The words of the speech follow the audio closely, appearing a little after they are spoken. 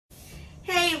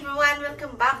everyone,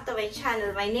 welcome back to my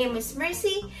channel. My name is Mer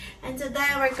Cy, and today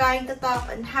we're going to talk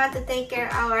on how to take care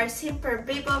of our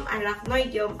Sempervivum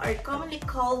arachnoideum, or commonly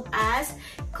called as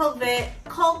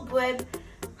Cobweb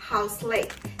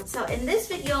Houseleek. So in this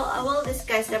video, I will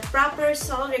discuss the proper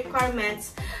soil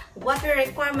requirements, water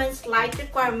requirements, light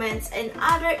requirements, and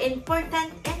other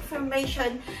important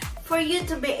information for you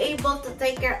to be able to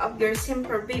take care of your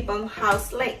Sempervivum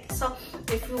houseleek. So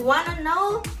if you want to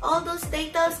know all those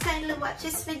details, kindly watch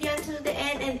this video until the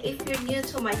end. And if you're new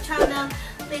to my channel,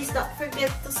 please don't forget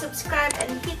to subscribe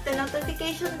and hit the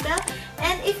notification bell.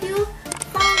 And if you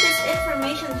found this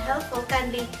information helpful,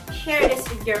 kindly share this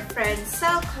with your friends. So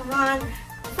come on,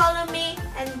 follow me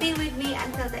and be with me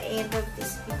until the end of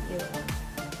this video.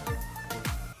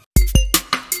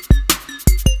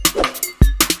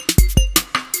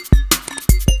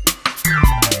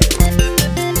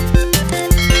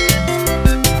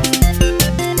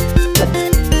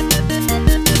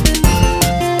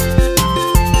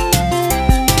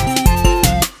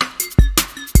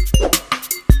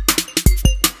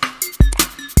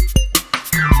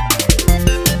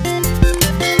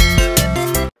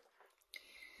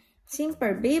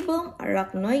 Sempervivum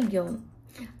arachnoideum,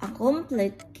 a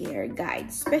complete care guide,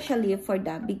 especially for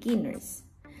the beginners.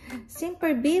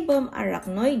 Sempervivum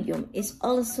arachnoideum is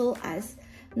also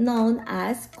known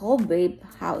as Cobweb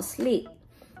Houseleek.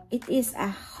 It is a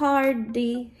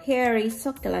hardy, hairy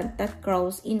succulent that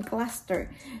grows in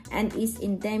cluster and is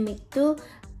endemic to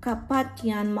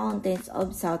Carpathian Mountains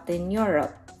of Southern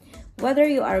Europe. Whether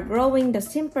you are growing the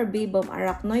Sempervivum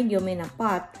arachnoideum in a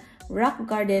pot, rock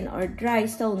garden, or dry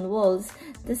stone walls,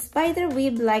 the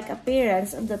spiderweb-like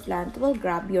appearance of the plant will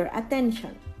grab your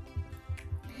attention.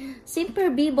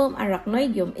 Sempervivum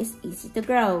arachnoideum is easy to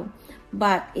grow,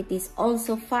 but it is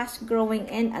also fast-growing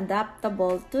and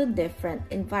adaptable to different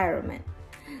environments.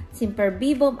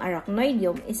 Sempervivum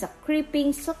arachnoideum is a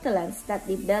creeping succulent that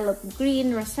develops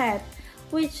green rosette,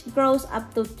 which grows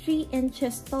up to 3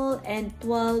 inches tall and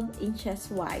 12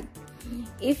 inches wide.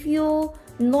 If you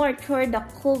nurture the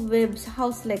Cobweb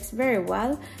Houseleek very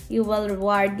well, you will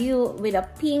reward you with a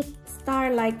pink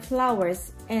star-like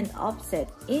flowers and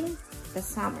offset in the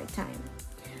summertime.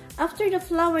 After the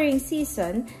flowering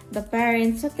season, the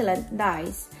parent succulent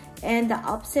dies and the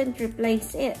offset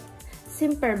replaces it.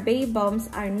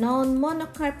 Sempervivums are known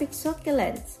monocarpic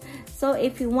succulents, so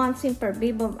if you want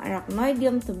Sempervivum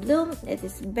arachnoideum to bloom, it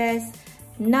is best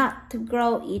not to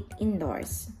grow it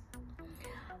indoors.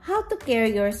 How to care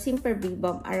your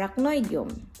Sempervivum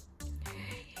arachnoideum.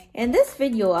 In this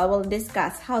video, I will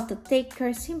discuss how to take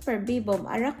care Sempervivum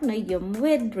arachnoideum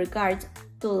with regards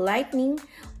to lighting,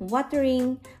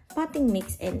 watering, potting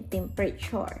mix, and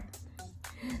temperature.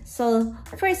 So,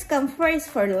 first come first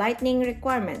for lighting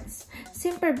requirements.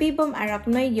 Sempervivum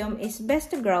arachnoideum is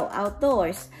best to grow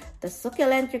outdoors. The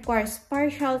succulent requires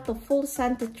partial to full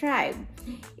sun to thrive.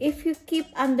 If you keep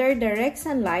under direct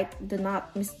sunlight, do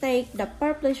not mistake the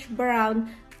purplish-brown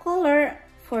color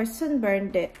for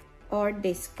sunburn or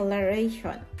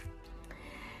discoloration.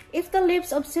 If the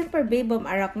leaves of Sempervivum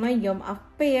arachnoideum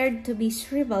appear to be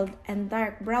shriveled and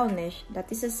dark brownish,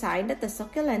 that is a sign that the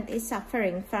succulent is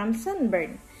suffering from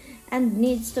sunburn and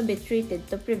needs to be treated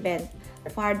to prevent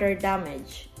further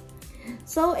damage.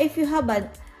 So if you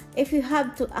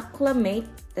have to acclimate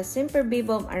the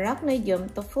Sempervivum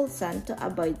arachnoideum to full sun to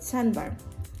avoid sunburn,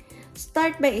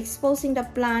 start by exposing the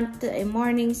plant to a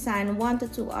morning sun 1 to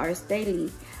 2 hours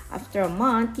daily. After a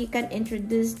month, you can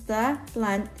introduce the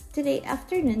plant to the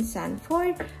afternoon sun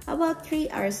for about 3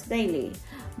 hours daily.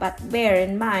 But bear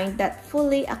in mind that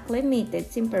fully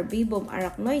acclimated Sempervivum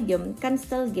arachnoideum can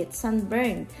still get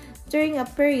sunburned during a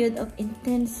period of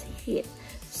intense heat.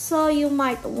 So you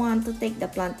might want to take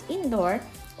the plant indoor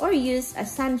or use a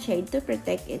sunshade to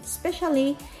protect it,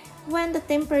 especially when the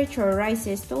temperature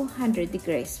rises to 100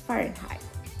 degrees Fahrenheit.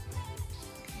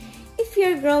 If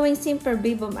you're growing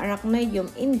Sempervivum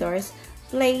arachnoideum indoors,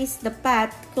 place the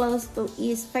pot close to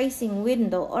east-facing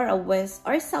window, or a west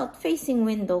or south-facing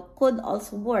window could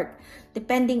also work,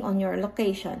 depending on your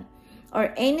location,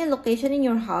 or any location in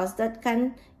your house that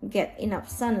can get enough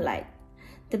sunlight.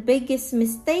 The biggest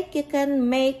mistake you can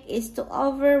make is to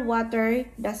overwater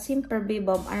the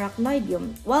Sempervivum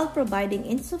arachnoideum while providing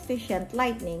insufficient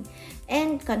lighting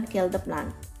and can kill the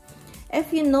plant.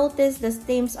 If you notice the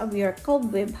stems of your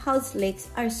Cobweb Houseleeks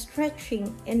are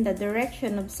stretching in the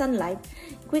direction of sunlight,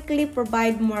 quickly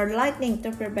provide more lighting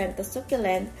to prevent the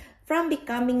succulent from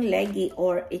becoming leggy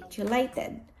or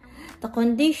etiolated, the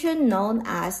condition known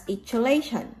as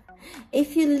etiolation.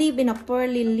 If you live in a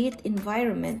poorly lit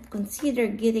environment, consider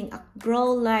getting a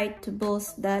grow light to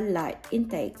boost the light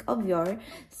intake of your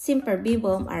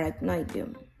Sempervivum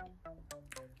arachnoideum.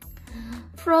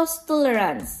 Frost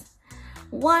tolerance.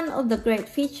 One of the great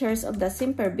features of the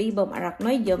Sempervivum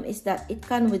arachnoideum is that it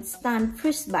can withstand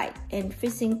frostbite and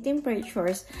freezing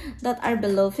temperatures that are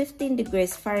below 15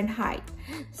 degrees Fahrenheit.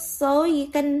 So you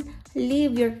can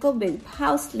leave your Cobweb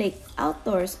Houseleek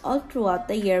outdoors all throughout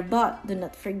the year, but do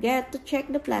not forget to check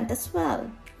the plant as well.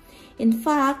 In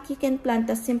fact, you can plant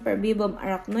the Sempervivum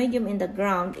arachnoideum in the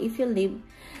ground if you live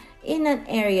in an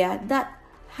area that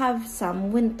have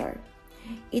some winter.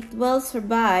 It will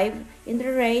survive in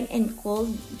the rain and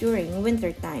cold during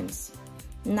winter times.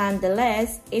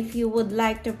 Nonetheless, if you would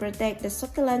like to protect the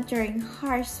succulent during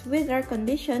harsh weather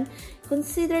conditions,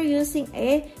 consider using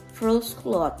a frost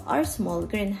cloth or small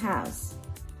greenhouse.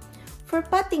 For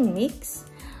potting mix,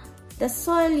 the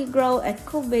soil you grow at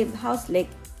Cobweb Houseleek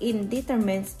in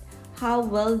determines how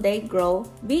well they grow,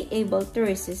 be able to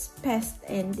resist pests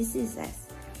and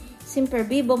diseases.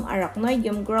 Sempervivum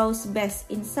arachnoideum grows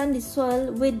best in sandy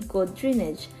soil with good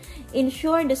drainage.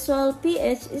 Ensure the soil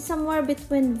pH is somewhere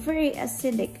between very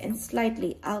acidic and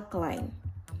slightly alkaline.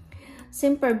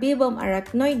 Sempervivum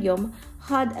arachnoideum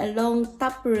had a long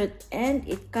taproot and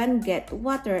it can get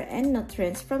water and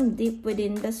nutrients from deep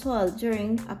within the soil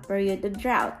during a period of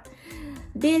drought.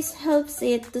 This helps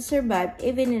it to survive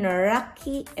even in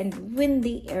rocky and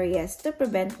windy areas. To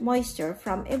prevent moisture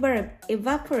from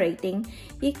evaporating,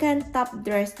 you can top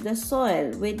dress the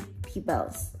soil with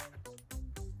pebbles.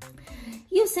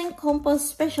 Using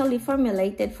compost specially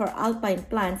formulated for alpine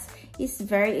plants is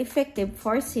very effective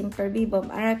for Sempervivum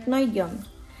arachnoideum.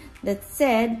 That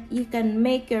said, you can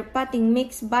make your potting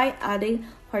mix by adding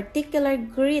particular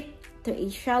grit to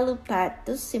a shallow pot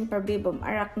to Sempervivum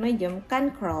arachnoideum can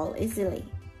crawl easily.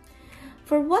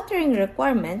 For watering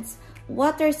requirements,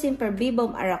 water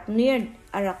Sempervivum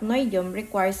arachnoideum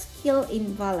requires skill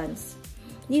in balance.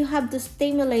 You have to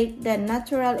stimulate the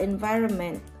natural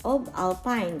environment of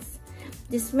alpines.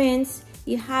 This means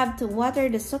you have to water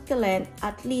the succulent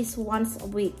at least once a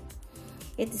week.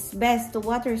 It is best to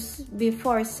water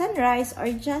before sunrise or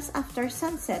just after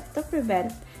sunset to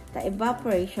prevent the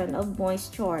evaporation of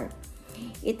moisture.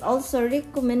 It also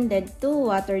recommended to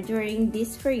water during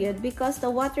this period because the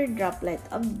water droplet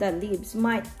of the leaves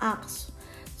might act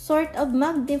sort of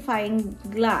magnifying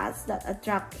glass that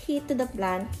attract heat to the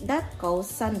plant that cause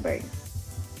sunburn.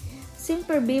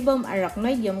 Sempervivum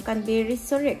arachnoideum can be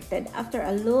resurrected after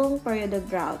a long period of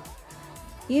drought.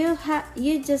 You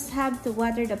just have to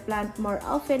water the plant more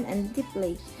often and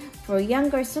deeply. For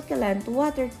younger succulent,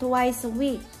 water twice a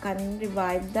week can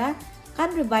revive them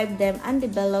and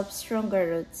develop stronger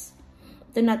roots.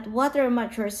 Do not water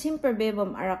mature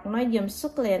Sempervivum arachnoideum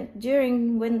succulent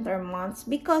during winter months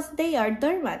because they are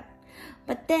dormant.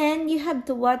 But then you have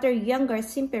to water younger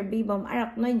Sempervivum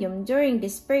arachnoideum during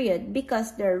this period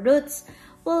because their roots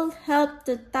will help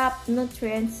to tap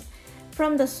nutrients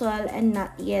from the soil and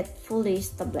not yet fully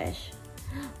established.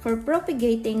 For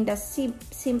propagating the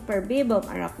Sempervivum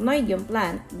arachnoideum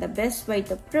plant, the best way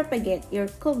to propagate your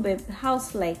Cobweb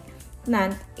Houseleek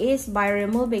plant is by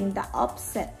removing the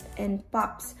offset and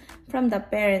pops from the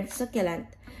parent succulent.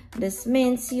 This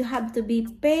means you have to be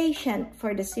patient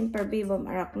for the Sempervivum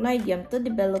arachnoideum to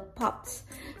develop pops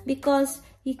because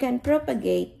you can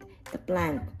propagate the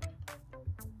plant.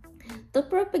 To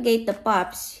propagate the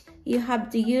pops, you have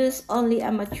to use only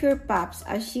a mature pops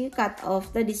as you cut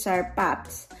off the desired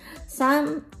pops.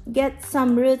 Get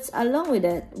some roots along with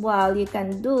it. While you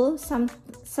can do some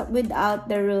without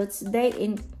the roots,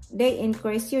 they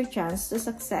increase your chance to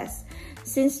success.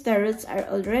 Since the roots are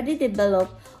already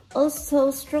developed,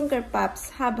 also stronger pops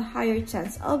have a higher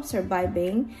chance of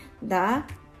surviving the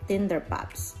tender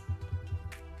pops.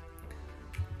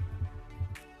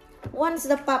 Once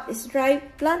the pop is dry,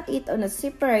 plant it on a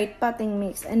separate potting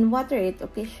mix and water it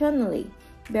occasionally.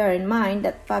 Bear in mind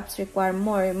that pops require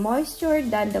more moisture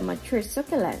than the mature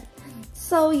succulent,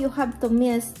 so you have to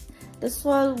mist the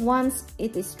soil once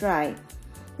it is dry.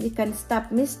 You can stop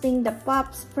misting the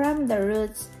pops from the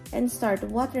roots and start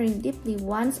watering deeply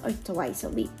once or twice a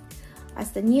week.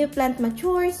 As the new plant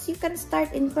matures, you can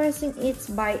start increasing it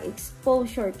by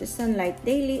exposure to sunlight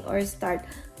daily or start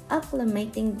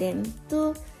acclimating them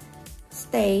to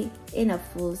stay in a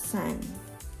full sun.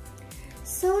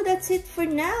 So that's it for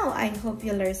now. I hope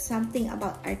you learned something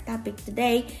about our topic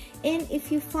today. And if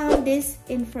you found this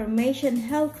information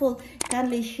helpful,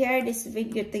 kindly share this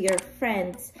video to your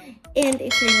friends. And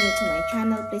if you're new to my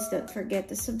channel, please don't forget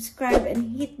to subscribe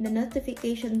and hit the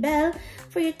notification bell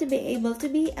for you to be able to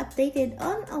be updated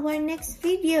on our next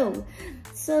video.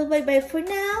 So bye-bye for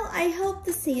now. I hope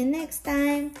to see you next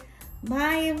time.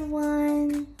 Bye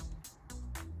everyone.